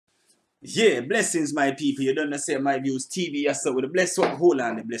Yeah, blessings, my people. You don't know say my views TV. Yes, so with the blessed one, hold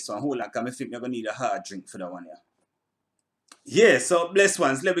on, the blessed one, hold on, because I think you're gonna need a hard drink for that one, yeah. Yeah, so blessed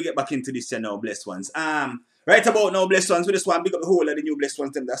ones, let me get back into this channel, blessed ones. Right about now, blessed ones, with this one, big up the whole of the new blessed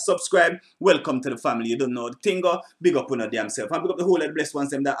ones, them that subscribe. Welcome to the family. You don't know the thing, big up on your damn self. And big up the whole of the blessed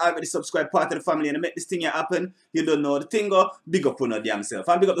ones, them that already subscribe, part of the family, and make this thing happen. You don't know the thing, big up on your damn self.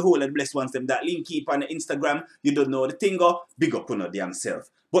 And big up the whole of the blessed ones, them that link keep on the Instagram. You don't know the thing, big up on your damn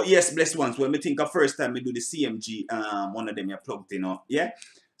self. But yes, blessed ones, when we think of first time we do the CMG, one of them you plugged in, yeah?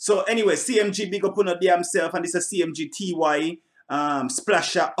 So anyway, CMG, big up on your damn self, and this is CMG TY.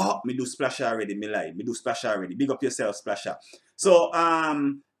 Splasha. Oh, me do Splasha already, me lie. Me do Splasha already. Big up yourself, Splasha. So,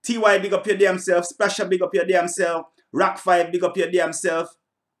 TY, big up your damn self. Splasha, big up your damn self. Rack5, big up your damn self.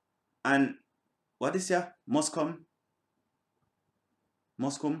 And, what is ya? MSKum.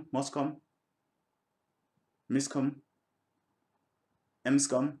 MSKum.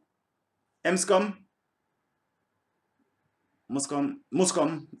 MSKum.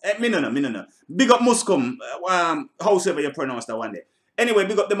 Me no. Big up MSKum. However you pronounce that one day. Anyway,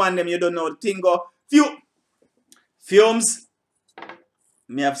 big up the man them you don't know the thing go. Fumez.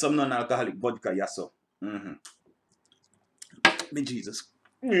 Me have some non-alcoholic vodka, yes so. Me Jesus.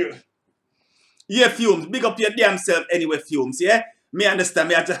 Yeah, Fumez. Big up your damn self anyway, Fumez, yeah? Me understand,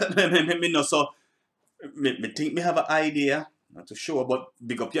 me know so. Me think me have an idea. Not too sure, but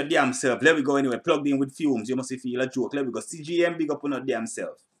big up your damn self. Let me go anyway. Plugged in with Fumez. You must feel a joke. Let me go. CGM, big up on your damn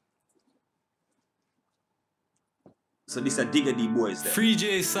self. So this a Digger D boys there. Free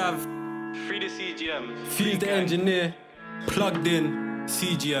J Sav. Free the CGM. Feel the engineer. Plugged in.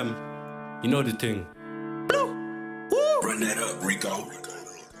 CGM. You know the thing. Run that up, Rico.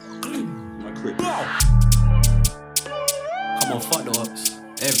 My crib. Come on, fuck the ops.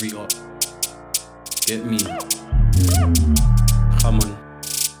 Every op. Get me. Come on.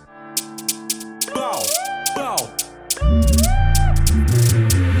 Bow.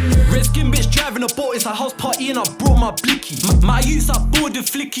 Red skin bitch driving a boat, it's a house party and I brought my blicky. My youths are bored of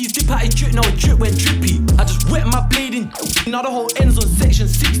flickies, dip out a drip, now a drip went drippy. I just wet my blade in, now the whole ends on section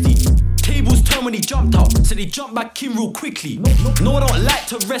 60. Tables turned when he jumped out, so they jumped back in real quickly. No, I don't like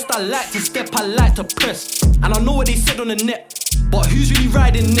to rest, I like to step, I like to press. And I know what they said on the net, but who's really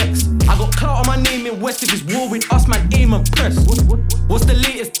riding next? I got clout on my name in West, if it's war with us, man, aim and press. What's the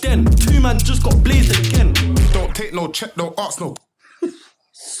latest then? Two man just got blazed again. Don't take no check, no arts, no.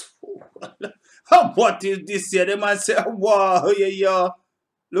 What is this here? The man say, wow, yeah.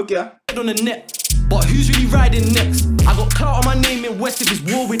 Look here. On the net, but who's really riding next? I got clout on my name in West, if it's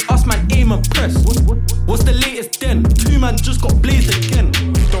war with us, man, aim and press. What's the latest then? Two man just got blazed again.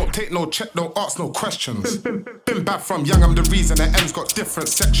 Don't take no check, no arts, no questions. Been bad from young, I'm the reason the M's got different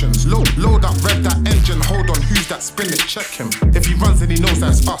sections. Load up, rev that engine, hold on, who's that, spin it, check him. If he runs then he knows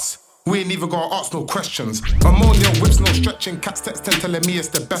that's us. We ain't even got arts, no questions. Ammonia whips, no stretching. Cats texting telling me it's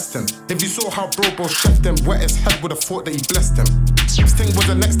the best thing. If you saw how Brobo chefed him, wet his head would have thought that he blessed him. This thing was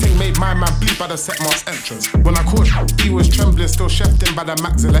the next thing made my man bleed by the set marks entrance. When I caught he was trembling, still chefed him by the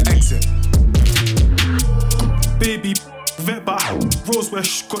maxilla exit. Baby, vet by Rose where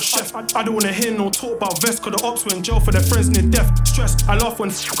got chef. I don't wanna hear no talk about vest, cause the ops were in jail for their friends near death. Stress, I laugh when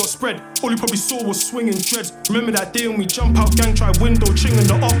got spread. All you probably saw was swinging dreads. Remember that day when we jump out, gang try window, ching and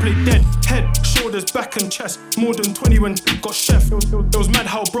the op play dead. Head, shoulders, back and chest. More than 20 when got chef. It was mad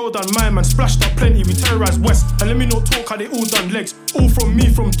how bro done my man. Splashed up plenty, we terrorized West. And let me not talk how they all done legs. All from me,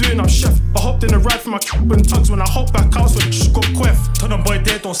 from doing up chef. I hopped in a ride from my cap and tugs. When I hop back out, so it got queff. Tell them boy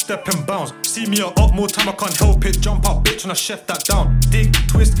there, don't step in bounds. See me up more time, I can't help it. Jump up, bitch, and I chef that down. Dig,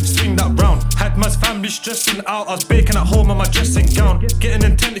 twist, swing that round. Had man's family stressing out. I was baking at home on my dressing gown. Getting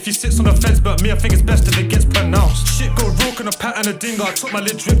intent if he sits on the fence, but me, I think it's best if it gets pronounced. Shit go rogue in a pat and a dinger. I took my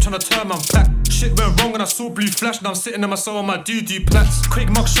lid drip, trying to turn my back. Shit went wrong and I saw blue flash. Now I'm sitting in my cell on my doo-doo plats. Quick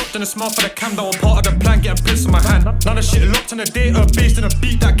mug shot, then a smile for the cam. That was part of the plan, getting pissed on my hand. Now the shit locked on the database and a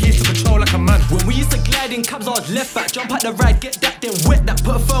beat that case to control like a man. When we used to glide in cabs, I was left back. Jump at the ride, get that, then wet that.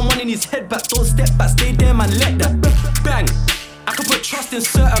 Put a firm one in his head back. Don't step back, stay there, man, let that. Bang. I can put trust in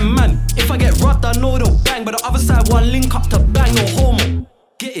certain man. If I get robbed, I know they'll bang. But the other side, one link up to bang, no homo.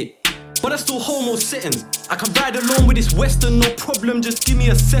 Get it? But I still homo sitting. I can ride alone with this Western, no problem, just give me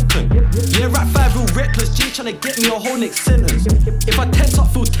a second. Yeah, Rack5 real reckless, J tryna get me a whole next sentence. If I tense up,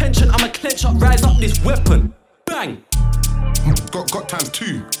 feel tension, I'ma clench up, rise up this weapon. Bang! Got times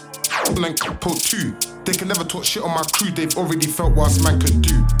two. And then couple two. They can never talk shit on my crew, they've already felt what us man could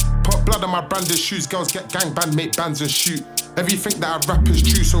do. Put blood on my branded shoes, girls get gang banned, make bands and shoot. Everything that I rap is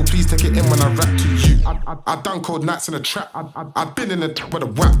true, so please take it in when I rap to you. I done cold nights in a trap, I've been in a with a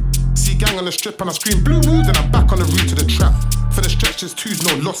whap. See gang on the strip and I scream blue, then I'm back on the route to the trap. For the stretch, there's twos,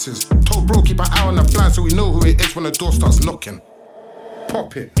 no losses. Told bro, keep an eye on the blind so we know who it is when the door starts knocking.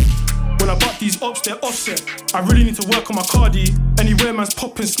 Pop it. When I butt these ops, they're offset. I really need to work on my cardi. Anywhere man's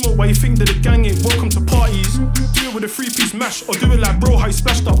popping smoke, why you think that the gang ain't welcome to parties? Do it with a 3-piece mash, or do it like bro, how you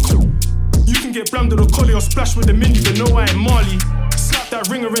splashed up. You can get blammed with a collie or splash with a mini, but no, I ain't Marley. Slap that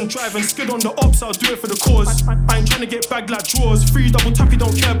ringer and drive and skid on the ops, I'll do it for the cause. I ain't trying to get bagged like drawers. 3 double tappy,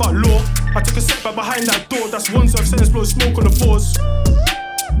 don't care about law. I took a step back behind that door, that's one so I've sentence blow smoke on the fours.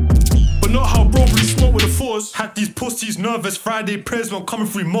 But not how bro really smoke with the fours. Had these pussies nervous, Friday prayers when coming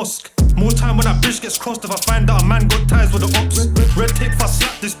through mosque. More time when that bitch gets crossed if I find out a man got ties with the ops. Red tape if I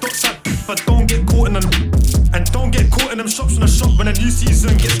slap this dot side if I don't get caught in them. And don't get caught in them shops in the shop when a new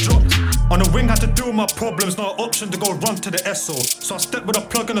season gets dropped. On the wing had to deal with my problems, not an option to go run to the SO. So I step with a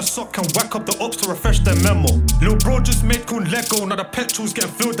plug in a sock and whack up the ops to refresh their memo. Lil bro just made cool Lego, now the petrol's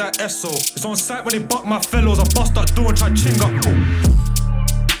getting filled that SO. It's on site when they buck my fellows, I bust that door and try ching up.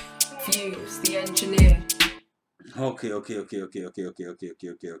 Fumez, the engineer. Okay.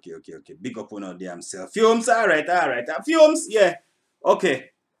 Big up on our damn self. Fumez, alright. Fumez, yeah.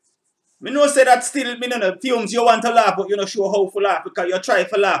 Okay. Me know say that still, me know, Fumez, you want to laugh, but you don't show how to laugh, because you try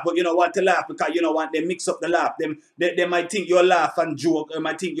to laugh, but you don't want to laugh, because you don't want them mix up the laugh. They might think you laugh and joke, they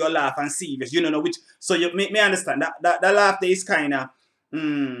might think you laugh and serious, you don't know which. So you me understand, that laugh there is kind of,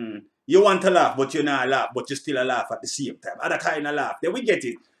 you want to laugh, but you not laugh, but you still a laugh at the same time. Other kind of laugh. Then we get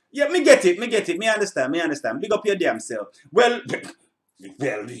it. Yeah, me get it. Me understand. Big up your damn self. Well,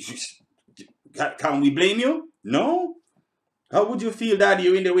 can we blame you? No? How would you feel that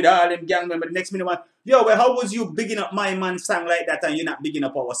you in there with all them gang members the next minute? Yo, well, how was you bigging up my man's song like that and you're not bigging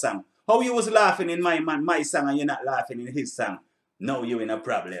up our song? How you was laughing in my song and you're not laughing in his song? Now you in a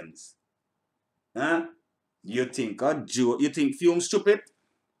problems. Huh? You think you think Fumez stupid?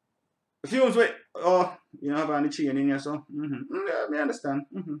 Fumez, wait. Oh, you don't have any chain in here, so? Yeah, me understand.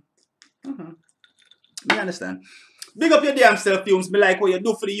 Me understand. Big up your damn self, Fumez. Me like what you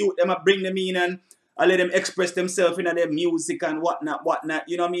do for the youth. Them I bring them in and I let them express themselves in their music and whatnot.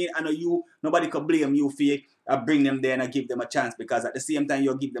 You know what I mean? I know nobody could blame you for it. I bring them there and I give them a chance, because at the same time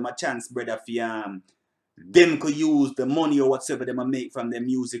you give them a chance, brother, for them could use the money or whatsoever they make from their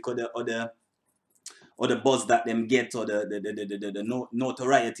music or the buzz that them get, or the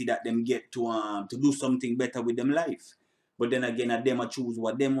notoriety that them get to do something better with them life. But then again, them choose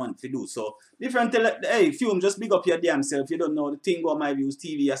what them want to do. So different. Hey, Fumez, just big up your damn self. You don't know the thing on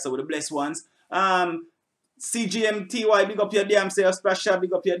MYVIEWSTV. I saw with the blessed ones. CGMTY, big up your damn self. Splasha,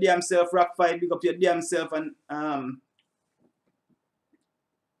 big up your damn self. Rack5, big up your damn self. And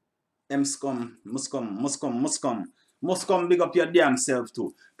MSKum, big up your damn self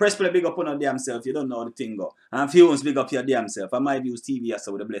too. Press play, big up on your damn self. You don't know the thing go. And Fumez, big up your damn self. And MYVIEWSTV, I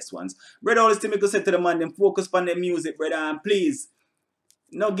saw with the blessed ones. Brother, all this thing me go say to the man, them focus on their music, brother, and please.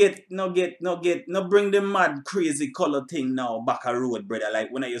 No bring the mad crazy color thing now back a road, brother. Like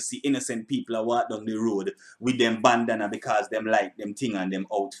when you see innocent people that walk down the road with them bandana because them like them thing and them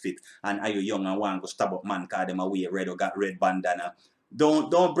outfit, and are you young and want to stab up man cause them away red or got red bandana.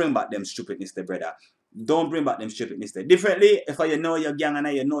 Don't bring back them stupidness there, brother. Don't bring back them stupidness there. Differently, if you know your gang and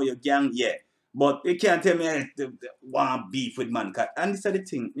you know your gang, yeah. But you can't tell me I want beef with man cause, and this is the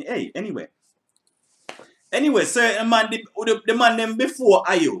thing. Hey, Anyway, so the man them before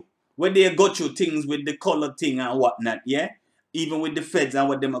you, where they got you things with the color thing and whatnot, yeah? Even with the feds and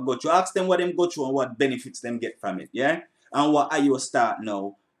what them got you. Ask them what them got you and what benefits them get from it, yeah? And what are you start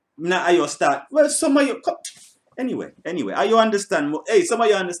now? Now are you start? Well, some of you... Anyway, are you understand more? Hey, some of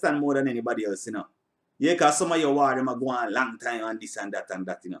you understand more than anybody else, you know? Yeah, because some of you war them are going a long time and this and that,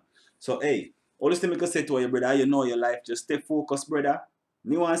 you know? So, hey, all this thing I can say to you, brother, you know your life, just stay focused, brother.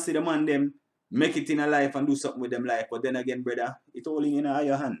 Me want to see the man them make it in a life and do something with them life. But then again, brother, it's all in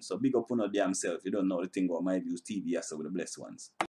your hand. So big up on your damn self. You don't know the thing about MYVIEWSTV, so with the blessed ones.